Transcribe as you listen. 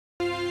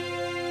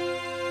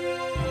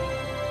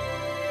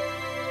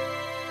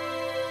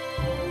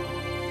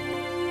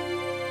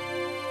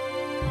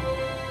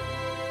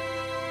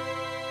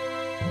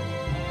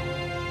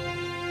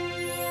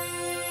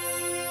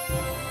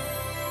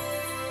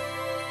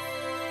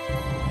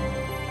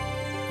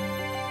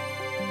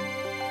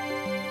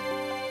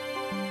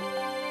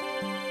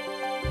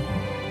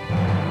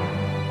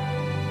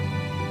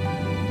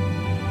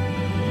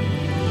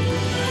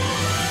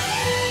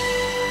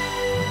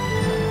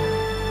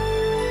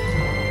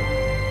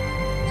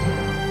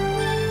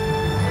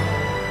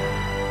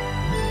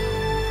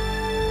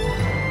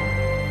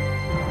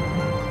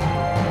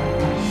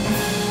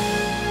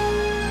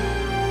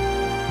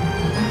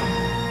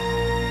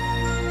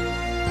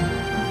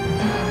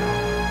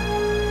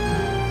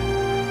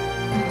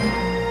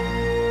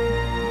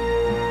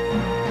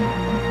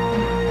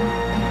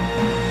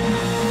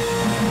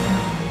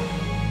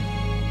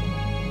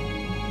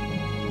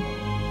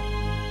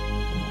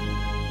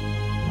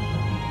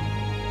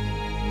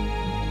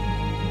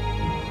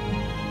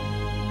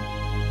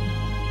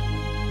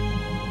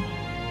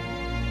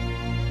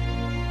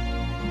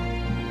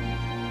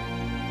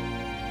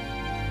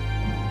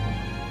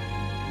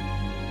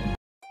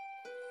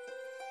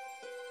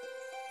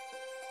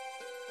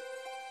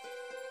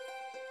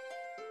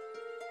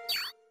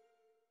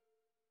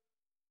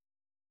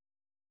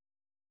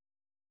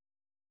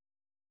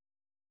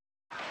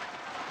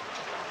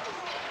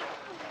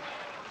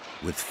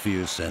With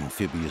fierce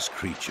amphibious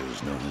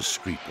creatures known as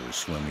screepers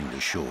swimming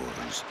the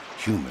shores,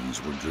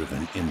 humans were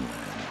driven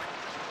inland.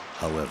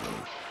 However,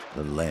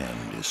 the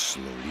land is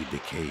slowly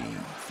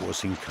decaying,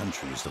 forcing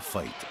countries to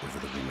fight over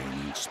the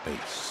remaining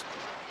space.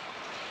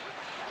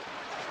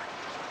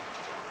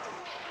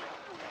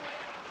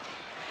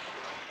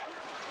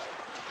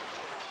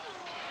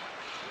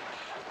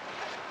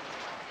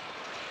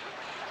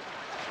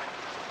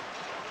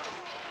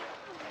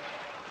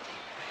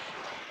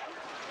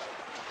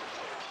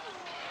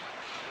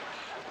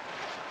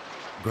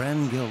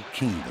 Grangel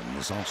Kingdom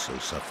is also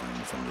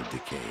suffering from the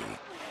decay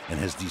and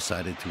has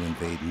decided to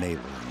invade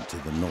Naylorn to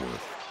the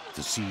north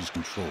to seize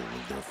control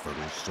of their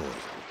fertile soil.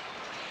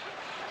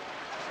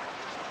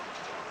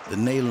 The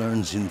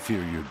Naylorn's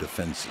inferior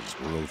defenses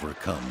were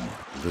overcome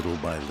little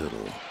by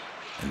little,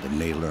 and the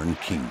Naylorn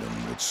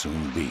Kingdom would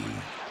soon be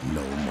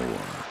no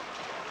more.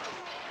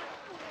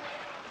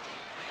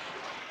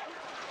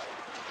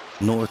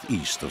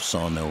 Northeast of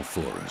Sawmill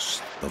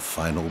Forest, the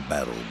final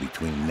battle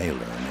between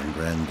Naylorn and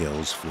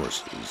Grangel's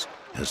forces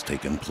has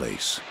taken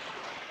place.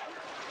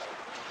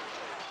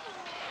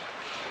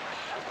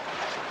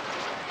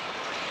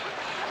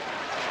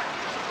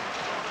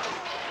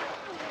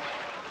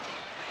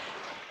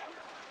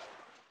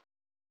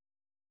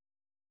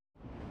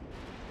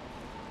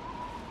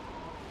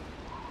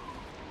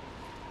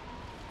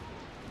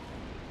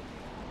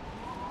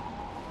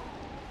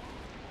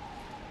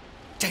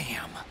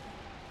 Damn!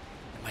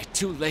 Am I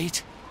too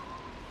late?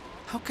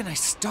 How can I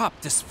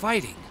stop this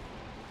fighting?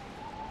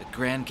 The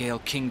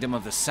Grangel Kingdom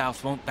of the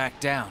South won't back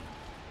down,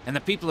 and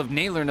the people of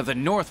Naylorn of the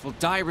North will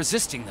die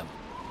resisting them.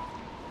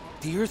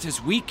 The Earth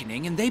is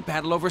weakening, and they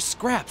battle over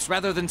scraps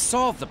rather than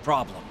solve the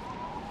problem.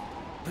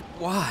 But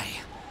why?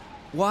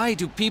 Why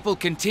do people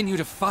continue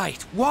to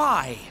fight?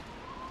 Why?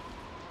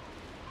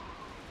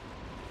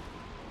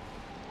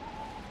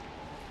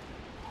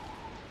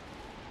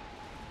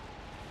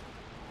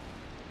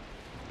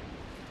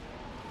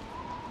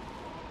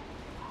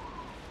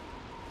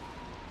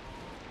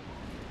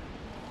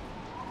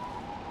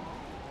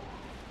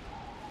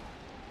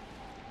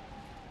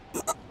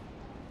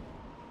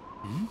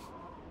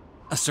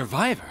 A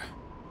survivor?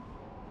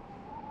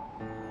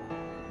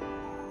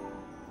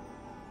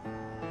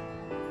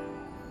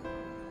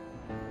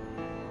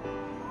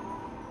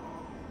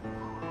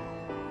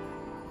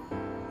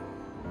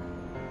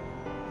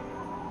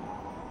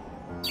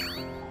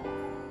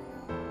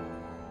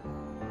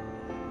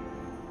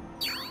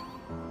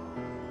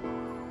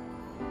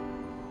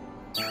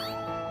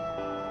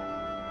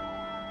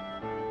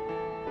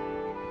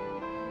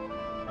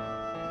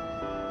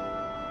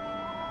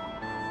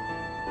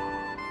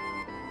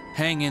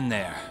 Hang in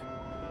there.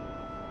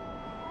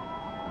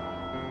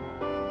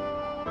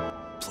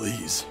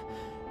 Please,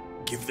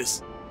 give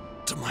this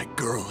to my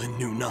girl in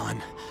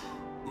Newnan,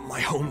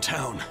 my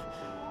hometown.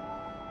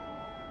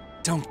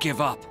 Don't give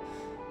up.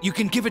 You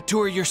can give it to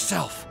her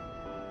yourself.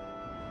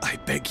 I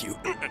beg you.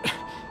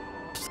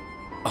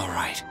 All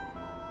right.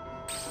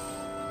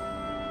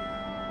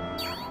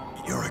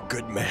 You're a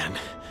good man.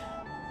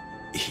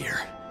 Here,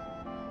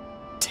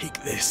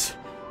 take this.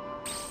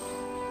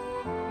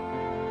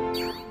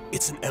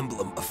 It's an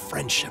emblem of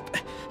friendship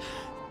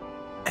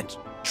and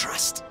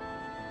trust.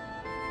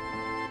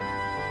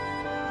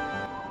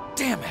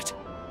 Damn it!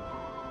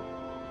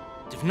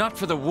 If not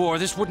for the war,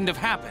 this wouldn't have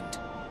happened.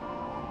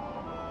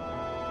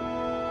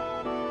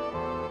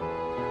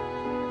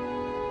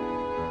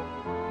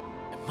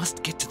 I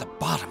must get to the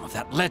bottom of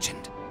that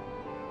legend.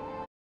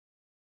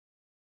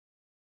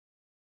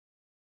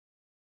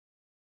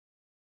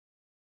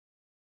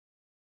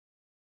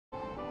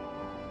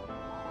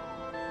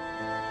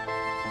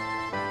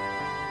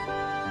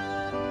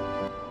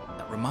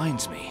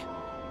 Reminds me,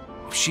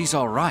 if she's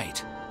all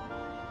right,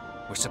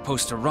 we're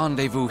supposed to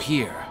rendezvous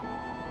here.